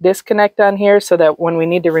quick disconnect on here so that when we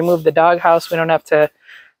need to remove the doghouse, we don't have to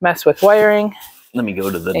mess with wiring. Let me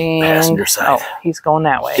go to the passenger side. Oh, he's going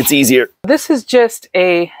that way. It's easier. This is just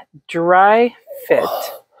a dry fit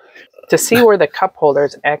to see where the cup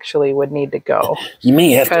holders actually would need to go. You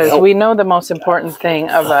may have to help. Because we know the most important thing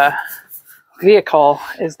of a vehicle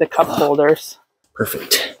is the cup holders.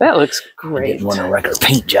 Perfect. That looks great. I didn't want to wreck our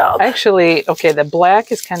paint job. Actually, okay, the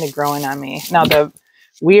black is kind of growing on me. Now the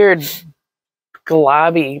weird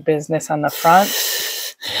globby business on the front,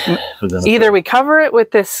 either we cover it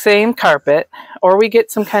with this same carpet or we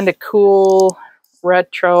get some kind of cool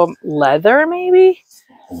retro leather maybe.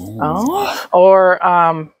 Oh, or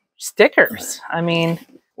stickers. I mean,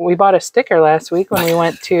 we bought a sticker last week when we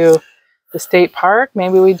went to the state park.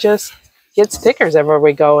 Maybe we just get stickers everywhere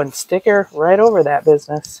we go and sticker right over that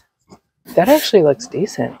business. That actually looks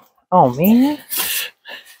decent. Oh man,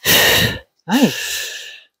 nice.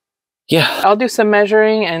 Yeah. I'll do some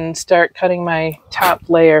measuring and start cutting my top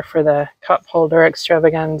layer for the cup holder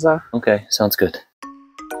extravaganza. Okay, sounds good.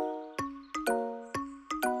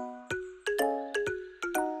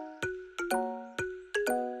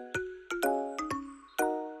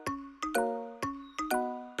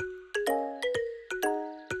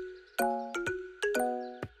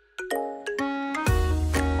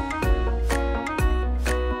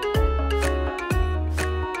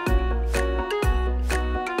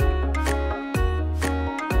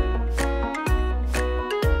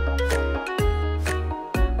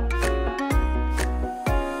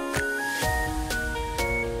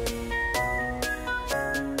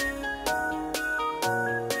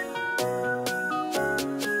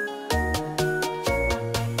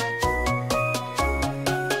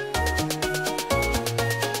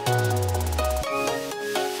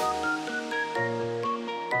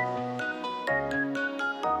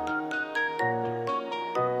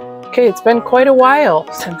 Okay, it's been quite a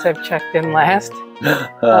while since I've checked in last.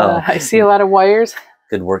 I see a lot of wires.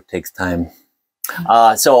 Good work takes time.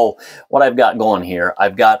 So what I've got going here,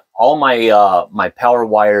 I've got all my my power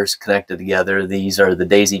wires connected together. These are the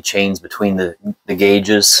daisy chains between the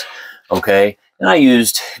gauges, okay? And I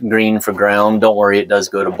used green for ground. Don't worry, it does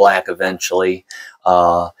go to black eventually.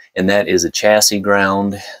 And that is a chassis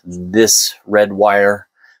ground. This red wire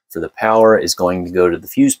for the power is going to go to the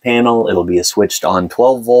fuse panel. It'll be a switched on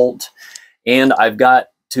 12 volt. And I've got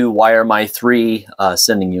to wire my 3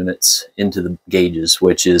 sending units into the gauges,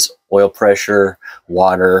 which is oil pressure,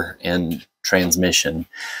 water, and transmission.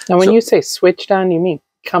 Now when you say switched on, you mean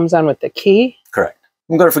comes on with the key. Correct.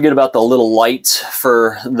 I'm going to forget about the little lights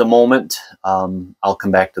for the moment. I'll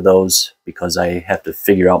come back to those because I have to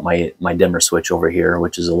figure out my dimmer switch over here,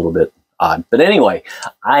 which is a little bit odd. But anyway,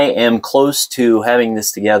 I am close to having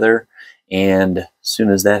this together, and as soon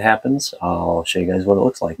as that happens, I'll show you guys what it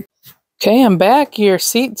looks like. Okay, I'm back. Your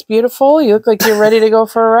seat's beautiful. You look like you're ready to go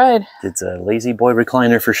for a ride. It's a lazy boy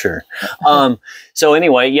recliner for sure. So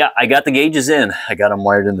anyway, yeah, I got the gauges in. I got them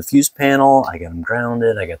wired in the fuse panel. I got them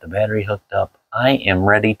grounded. I got the battery hooked up. I am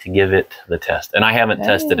ready to give it the test, and I haven't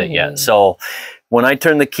tested it yet. So when I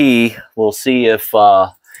turn the key, we'll see if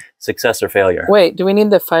success or failure. Wait, do we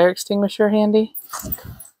need the fire extinguisher handy?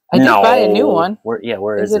 I did buy a new one. Where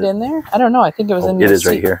is it in there? I don't know. I think it was in the seat. It is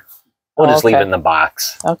right here. We'll just leave it in the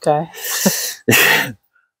box. Okay.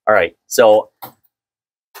 All right. So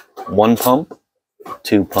 1 pump,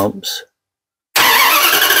 2 pumps.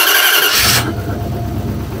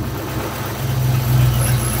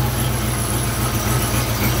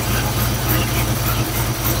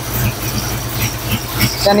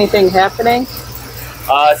 Is anything happening?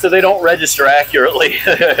 So they don't register accurately.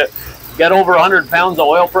 Got over 100 pounds of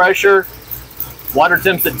oil pressure. Water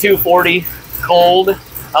temp's at 240, cold.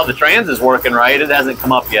 Oh, the trans is working right. It hasn't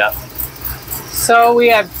come up yet. So we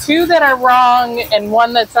have 2 that are wrong and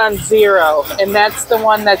 1 that's on 0, and that's the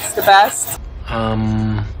one that's the best?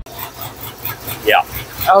 Yeah.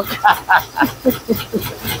 Okay.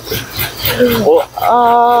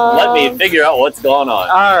 Well, let me figure out what's going on.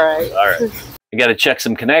 All right. All right. I got to check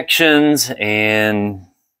some connections, and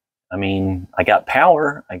I mean, I got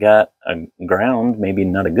power. I got a ground, maybe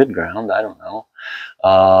not a good ground. I don't know.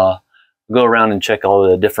 Go around and check all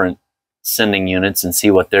the different sending units and see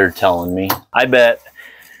what they're telling me. I bet,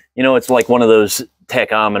 you know, it's like one of those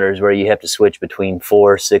tachometers where you have to switch between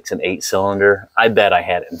 4, 6, and 8 cylinder. I bet I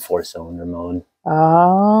had it in 4-cylinder mode.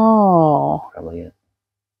 Oh. Probably it.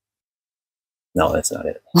 No, that's not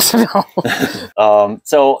it. No.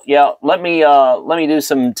 So yeah, let me do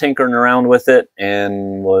some tinkering around with it,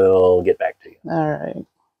 and we'll get back to you. All right.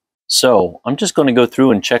 So I'm just going to go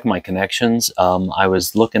through and check my connections. I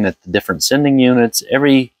was looking at the different sending units.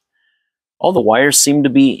 All the wires seem to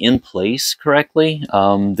be in place correctly.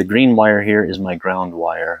 The green wire here is my ground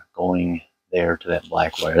wire going there to that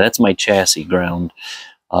black wire. That's my chassis ground.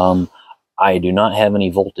 I do not have any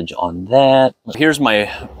voltage on that. Here's my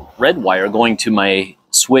red wire going to my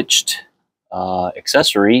switched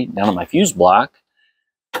accessory down at my fuse block.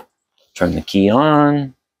 Turn the key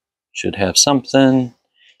on. Should have something.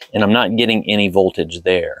 And I'm not getting any voltage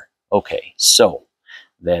there. Okay, so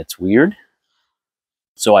that's weird.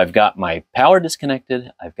 So I've got my power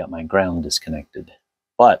disconnected. I've got my ground disconnected.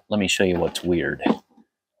 But let me show you what's weird.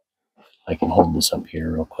 I can hold this up here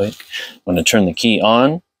real quick. I'm going to turn the key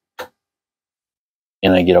on,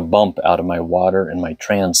 and I get a bump out of my water and my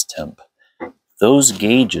trans temp. Those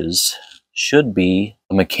gauges should be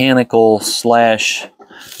a mechanical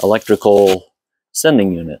 / electrical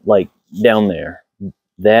sending unit, like down there.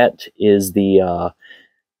 That is the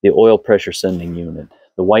oil pressure sending unit.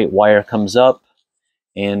 The white wire comes up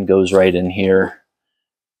and goes right in here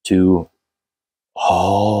to,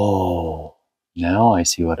 oh, now I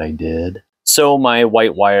see what I did. So my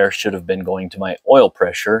white wire should have been going to my oil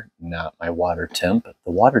pressure, not my water temp.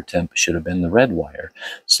 The water temp should have been the red wire.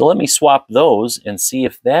 So let me swap those and see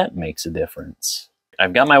if that makes a difference.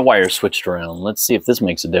 I've got my wires switched around. Let's see if this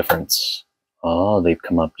makes a difference. Oh, they've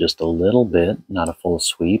come up just a little bit, not a full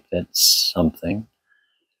sweep. That's something.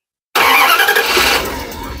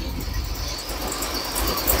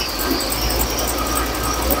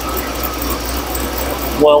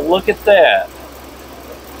 Well, look at that.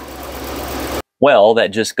 Well, that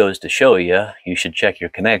just goes to show you should check your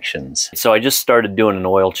connections. So I just started doing an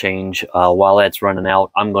oil change. While that's running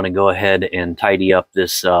out, I'm going to go ahead and tidy up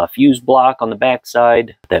this fuse block on the back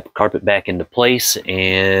side, that carpet back into place,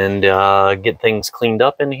 and get things cleaned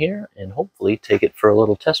up in here, and hopefully take it for a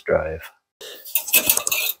little test drive.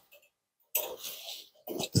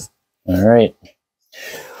 All right.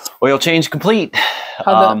 Oil change complete.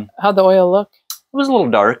 How'd the oil look? It was a little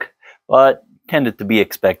dark, but tended to be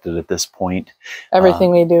expected at this point.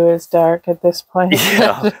 Everything we do is dark at this point.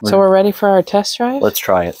 Yeah. So we're ready for our test drive? Let's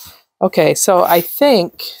try it. Okay, so I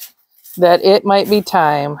think that it might be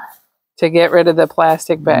time to get rid of the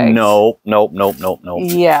plastic bags. Nope.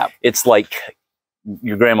 Yeah. It's like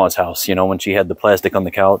your grandma's house, you know, when she had the plastic on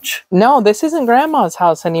the couch. No, this isn't Grandma's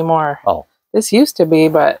house anymore. Oh. This used to be,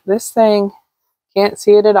 but this thing, can't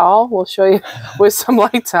see it at all. We'll show you with some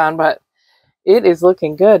lights on, but it is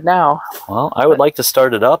looking good now. Well, I would like to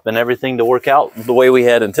start it up and everything to work out the way we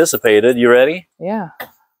had anticipated. You ready? Yeah.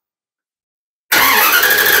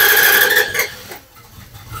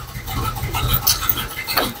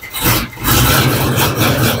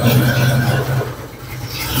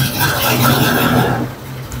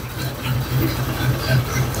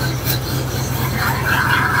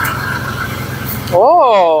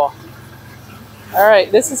 go. All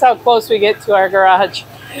right, this is how close we get to our garage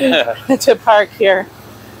to park here.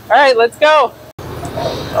 All right, let's go.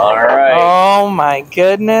 All right. Oh my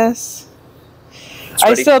goodness.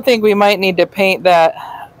 I still think we might need to paint that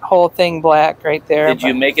whole thing black right there. Did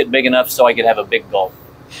you make it big enough so I could have a big gulp?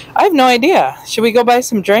 I have no idea. Should we go buy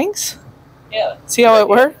some drinks? Yeah. See how it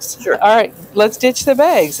works? Sure. All right, let's ditch the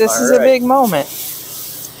bags. This is a big moment.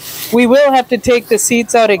 We will have to take the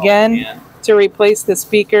seats out again to replace the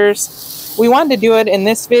speakers. We wanted to do it in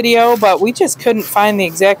this video, but we just couldn't find the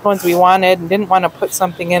exact ones we wanted and didn't want to put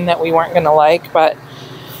something in that we weren't going to like. But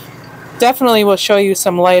definitely we'll show you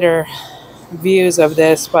some lighter views of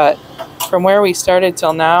this. But from where we started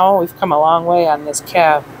till now, we've come a long way on this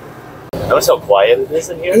cab. Notice how quiet it is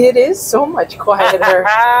in here? It is so much quieter.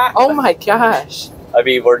 Oh my gosh. I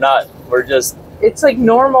mean, we're just... It's like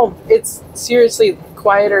normal. It's seriously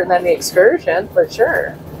quieter than the Excursion, for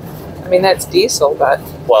sure. I mean, that's diesel, but...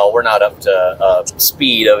 Well, we're not up to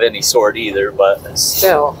speed of any sort either, but...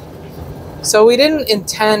 Still. So we didn't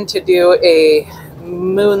intend to do a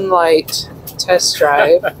moonlight test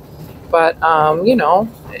drive, but, you know,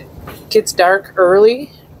 it gets dark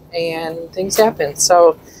early and things happen.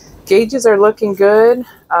 So gauges are looking good.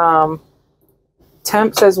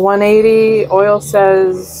 Temp says 180. Oil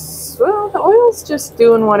says, well, the oil's just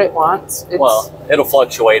doing what it wants. Well, it'll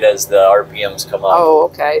fluctuate as the RPMs come up. Oh,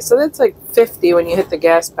 okay. So that's like 50 when you hit the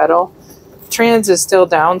gas pedal. Trans is still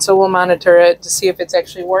down, so we'll monitor it to see if it's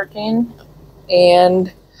actually working.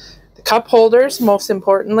 And the cup holders, most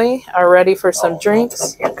importantly, are ready for some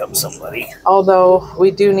drinks. Here comes somebody. Although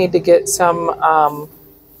we do need to get some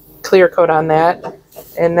clear coat on that.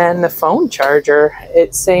 And then the phone charger,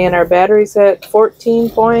 it's saying our battery's at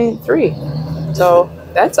 14.3. So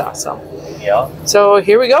that's awesome. Yeah. So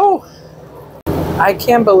here we go. I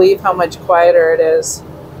can't believe how much quieter it is.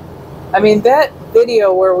 I mean, that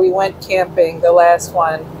video where we went camping, the last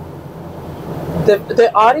one,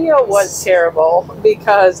 the audio was terrible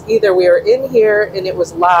because either we were in here and it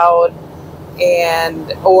was loud,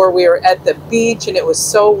 or we were at the beach and it was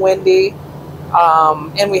so windy.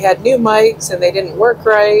 And we had new mics and they didn't work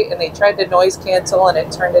right, and they tried to noise cancel and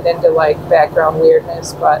it turned it into like background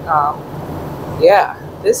weirdness. But yeah,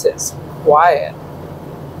 this is quiet.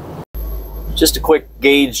 Just a quick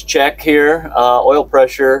gauge check here. Oil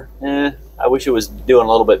pressure, I wish it was doing a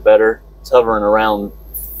little bit better. It's hovering around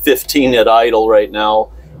 15 at idle right now.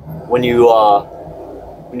 When you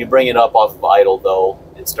bring it up off of idle though,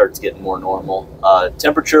 it starts getting more normal.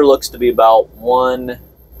 Temperature looks to be about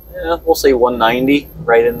we'll say 190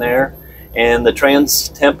 right in there, and the trans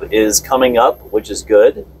temp is coming up, which is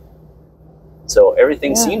good. So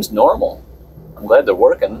everything seems normal. I'm glad they're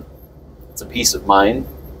working. It's a peace of mind.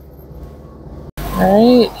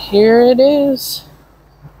 All right, here it is.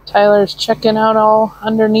 Tyler's checking out all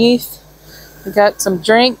underneath. We got some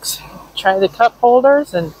drinks. Try the cup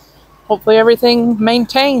holders, and hopefully everything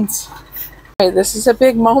maintains. All right, this is a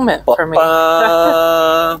big moment for me.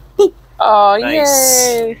 Oh,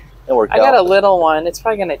 nice. Yay. It worked I got a little one. It's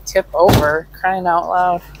probably going to tip over, crying out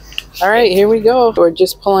loud. All right, here we go. We're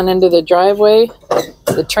just pulling into the driveway.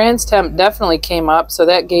 The trans temp definitely came up, so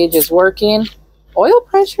that gauge is working. Oil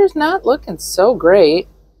pressure is not looking so great.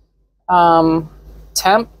 Water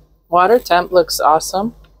temp looks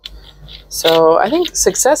awesome. So I think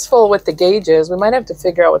successful with the gauges. We might have to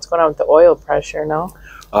figure out what's going on with the oil pressure, no?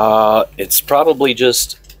 It's probably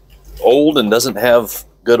just old and doesn't have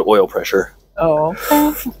good oil pressure. Oh,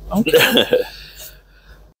 okay.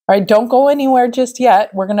 All right, don't go anywhere just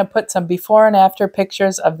yet. We're going to put some before and after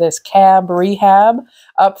pictures of this cab rehab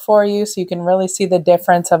up for you so you can really see the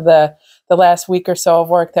difference of the last week or so of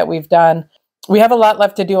work that we've done. We have a lot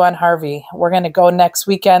left to do on Harvey. We're going to go next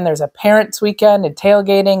weekend. There's a parents' weekend and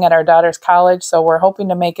tailgating at our daughter's college, so we're hoping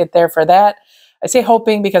to make it there for that. I say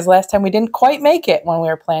hoping because last time we didn't quite make it when we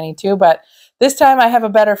were planning to, but this time I have a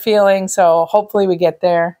better feeling, so hopefully we get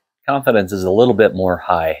there. Confidence is a little bit more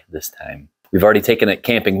high this time. We've already taken it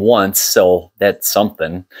camping once, so that's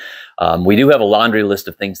something. We do have a laundry list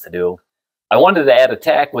of things to do. I wanted to add a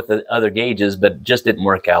tack with the other gauges, but just didn't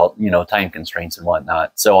work out, time constraints and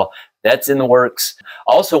whatnot. So that's in the works.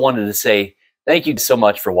 Also wanted to say thank you so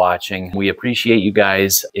much for watching. We appreciate you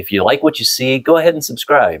guys. If you like what you see, go ahead and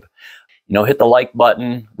subscribe. Hit the like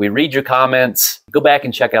button. We read your comments. Go back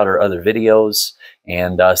and check out our other videos.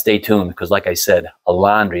 And stay tuned because, like I said, a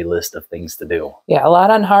laundry list of things to do. Yeah, a lot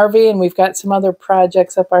on Harvey, and we've got some other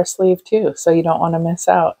projects up our sleeve too, so you don't want to miss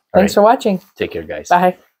out. Thanks for watching. Take care, guys.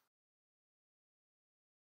 Bye.